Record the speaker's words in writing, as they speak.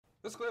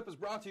This clip is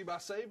brought to you by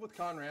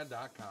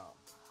SaveWithConrad.com.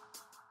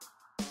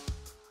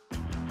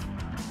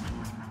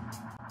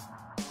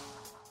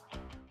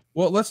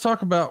 Well, let's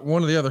talk about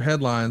one of the other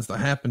headlines that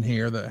happened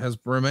here that has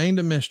remained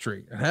a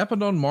mystery. It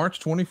happened on March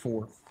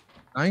 24th,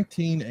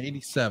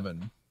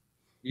 1987.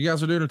 You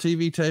guys are doing a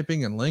TV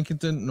taping in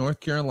Lincolnton, North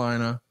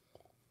Carolina.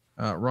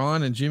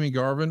 Ron and Jimmy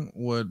Garvin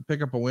would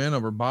pick up a win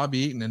over Bobby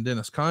Eaton and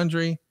Dennis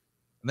Condrey.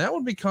 And that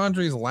would be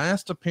Condrey's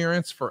last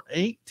appearance for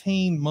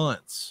 18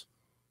 months.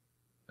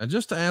 Now,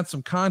 just to add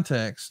some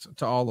context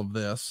to all of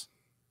this,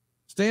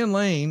 Stan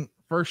Lane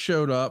first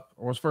showed up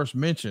or was first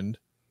mentioned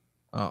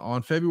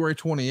on February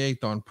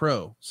 28th on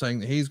Pro, saying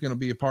that he's going to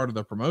be a part of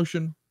the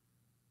promotion.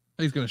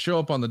 He's going to show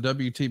up on the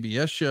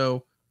WTBS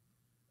show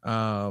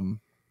on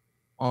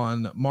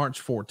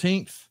March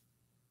 14th.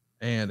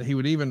 And he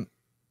would even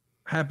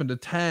happen to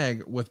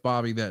tag with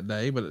Bobby that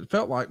day, but it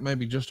felt like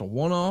maybe just a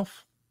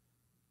one-off.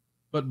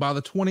 But by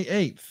the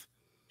 28th,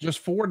 just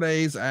 4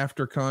 days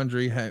after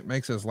Condrey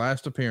makes his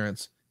last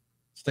appearance,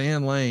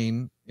 Stan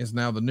Lane is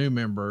now the new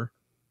member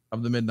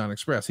of the Midnight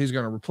Express. He's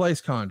going to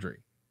replace Condrey.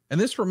 And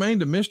this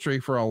remained a mystery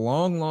for a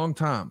long, long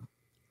time.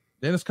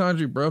 Dennis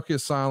Condrey broke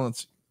his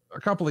silence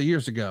a couple of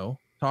years ago,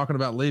 talking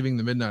about leaving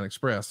the Midnight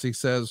Express. He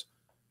says,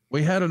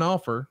 "We had an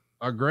offer,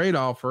 a great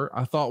offer.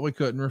 I thought we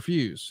couldn't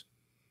refuse.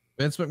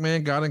 Vince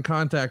McMahon got in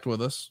contact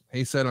with us.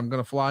 He said, I'm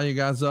going to fly you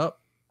guys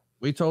up.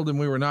 We told him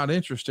we were not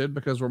interested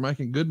because we're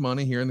making good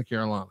money here in the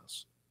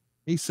Carolinas.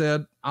 He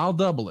said, I'll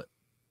double it.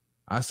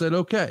 I said,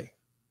 okay.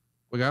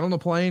 We got on the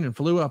plane and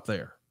flew up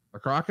there. The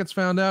Crockett's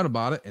found out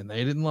about it and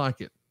they didn't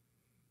like it.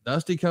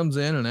 Dusty comes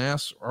in and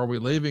asks, are we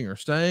leaving or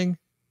staying?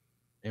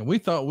 And we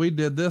thought we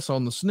did this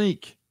on the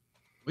sneak.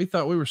 We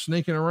thought we were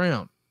sneaking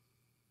around.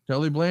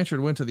 Tully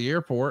Blanchard went to the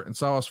airport and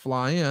saw us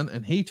fly in,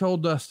 and he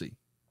told Dusty,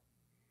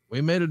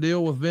 we made a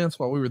deal with Vince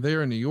while we were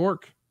there in New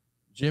York.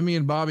 Jimmy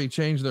and Bobby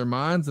changed their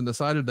minds and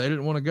decided they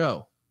didn't want to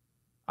go.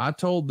 I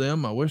told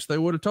them I wish they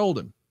would have told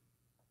him.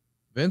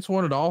 Vince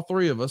wanted all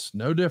three of us,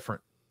 no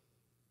different.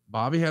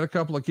 Bobby had a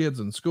couple of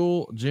kids in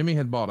school. Jimmy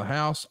had bought a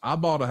house. I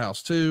bought a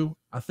house too.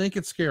 I think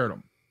it scared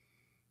him.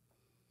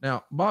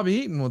 Now, Bobby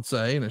Eaton would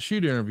say in a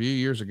shoot interview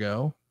years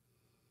ago,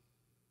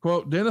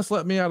 quote, Dennis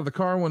let me out of the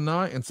car one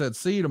night and said,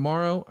 see you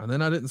tomorrow. And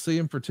then I didn't see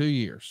him for 2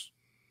 years.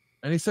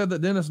 And he said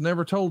that Dennis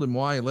never told him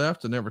why he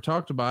left and never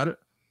talked about it.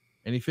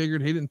 And he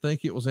figured he didn't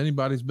think it was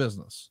anybody's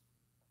business.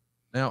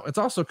 Now, it's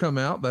also come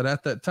out that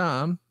at that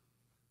time,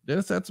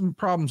 Dennis had some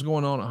problems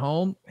going on at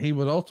home. He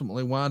would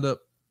ultimately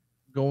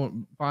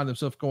find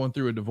himself going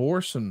through a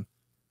divorce. And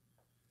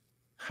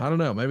I don't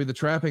know, maybe the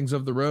trappings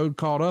of the road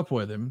caught up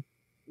with him.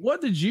 What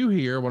did you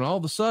hear when all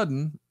of a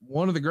sudden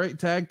one of the great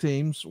tag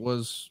teams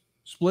was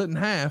split in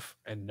half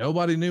and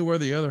nobody knew where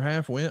the other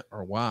half went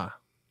or why?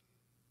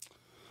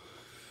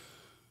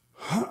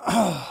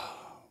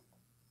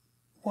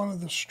 One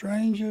of the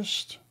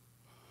strangest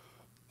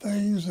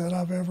things that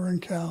I've ever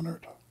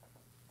encountered.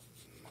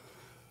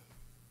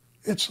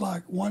 It's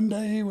like one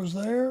day he was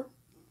there,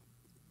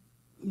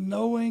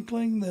 no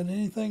inkling that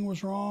anything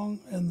was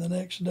wrong, and the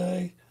next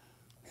day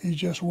he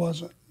just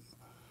wasn't.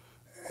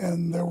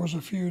 And there was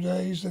a few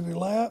days that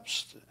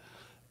elapsed,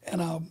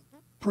 and I'm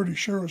pretty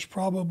sure it was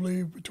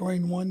probably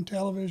between one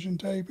television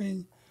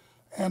taping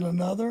and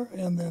another,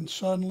 and then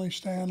suddenly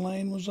Stan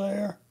Lane was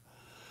there.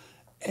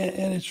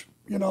 And it's,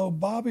 you know,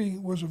 Bobby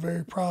was a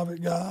very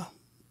private guy.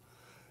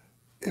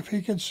 If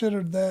he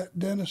considered that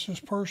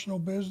Dennis's personal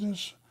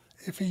business,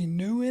 if he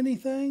knew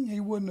anything, he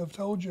wouldn't have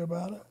told you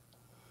about it,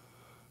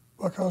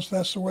 because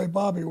that's the way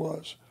Bobby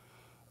was.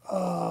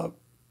 No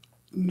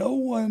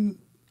one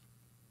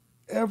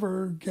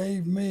ever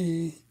gave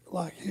me,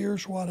 like,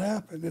 here's what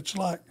happened. It's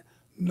like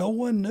no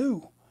one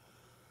knew.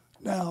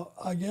 Now,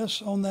 I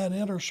guess on that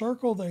inner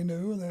circle they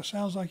knew, and that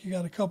sounds like you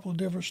got a couple of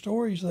different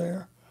stories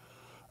there.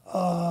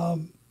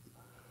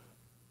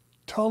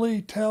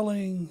 Tully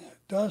telling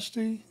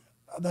Dusty,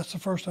 that's the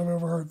first I've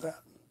ever heard that.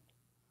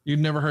 You'd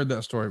never heard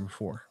that story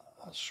before?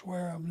 I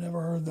swear I've never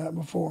heard that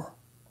before.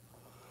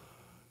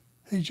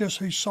 He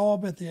saw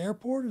him at the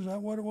airport. Is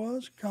that what it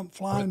was? Come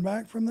flying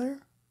back from there?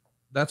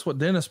 That's what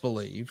Dennis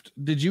believed.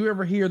 Did you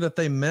ever hear that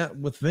they met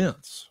with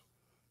Vince?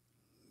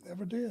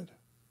 Never did.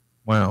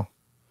 Wow.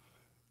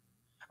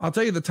 I'll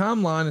tell you, the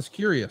timeline is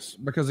curious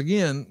because,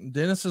 again,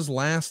 Dennis's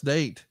last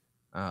date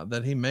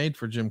that he made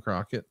for Jim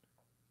Crockett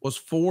was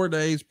 4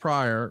 days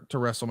prior to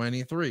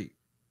WrestleMania 3.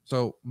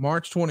 So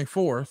March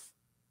 24th,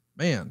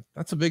 man,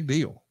 that's a big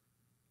deal.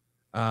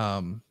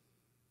 The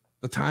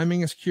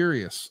timing is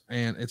curious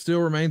and it still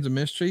remains a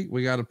mystery.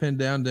 We got to pin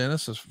down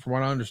Dennis. As from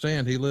what I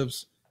understand, he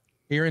lives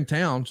here in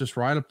town, just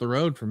right up the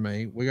road from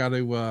me. We got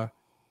to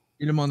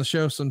get him on the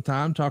show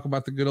sometime, talk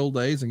about the good old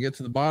days and get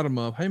to the bottom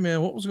of, hey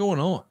man, what was going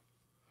on?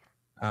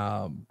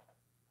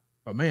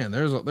 But man,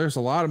 there's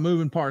a lot of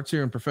moving parts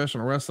here in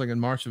professional wrestling in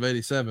March of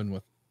 87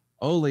 with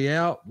Ole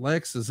out,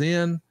 Lex is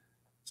in,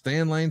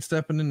 Stan Lane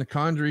stepping into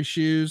Condrey's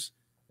shoes.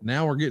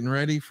 Now we're getting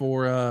ready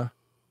for the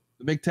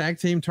big tag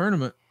team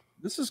tournament.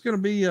 This is going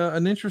to be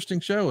an interesting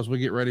show as we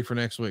get ready for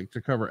next week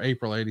to cover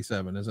April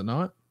 87. Is it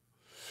not?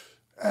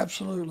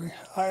 Absolutely.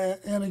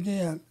 And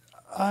again,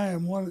 I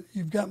am one.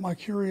 You've got my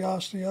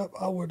curiosity up.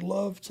 I would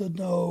love to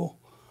know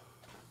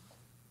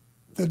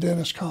the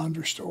Dennis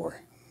Condrey story.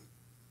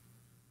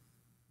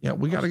 Yeah,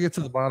 we got to get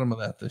to the bottom of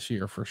that this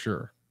year for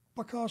sure.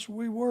 Because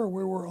we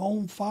were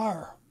on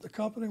fire. The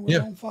company was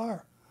on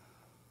fire.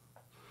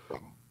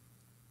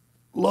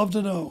 Love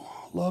to know.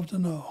 Love to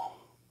know.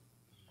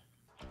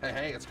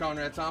 Hey, it's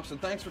Conrad Thompson.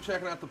 Thanks for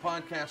checking out the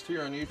podcast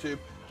here on YouTube.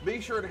 Be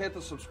sure to hit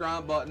the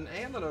subscribe button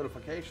and the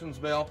notifications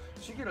bell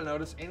so you get a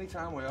notice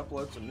anytime we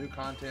upload some new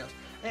content.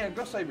 And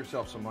go save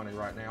yourself some money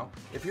right now.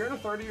 If you're in a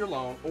 30-year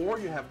loan or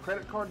you have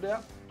credit card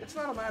debt, it's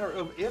not a matter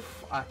of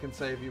if I can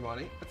save you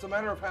money. It's a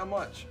matter of how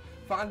much.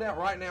 Find out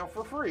right now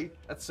for free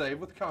at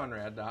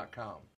SaveWithConrad.com.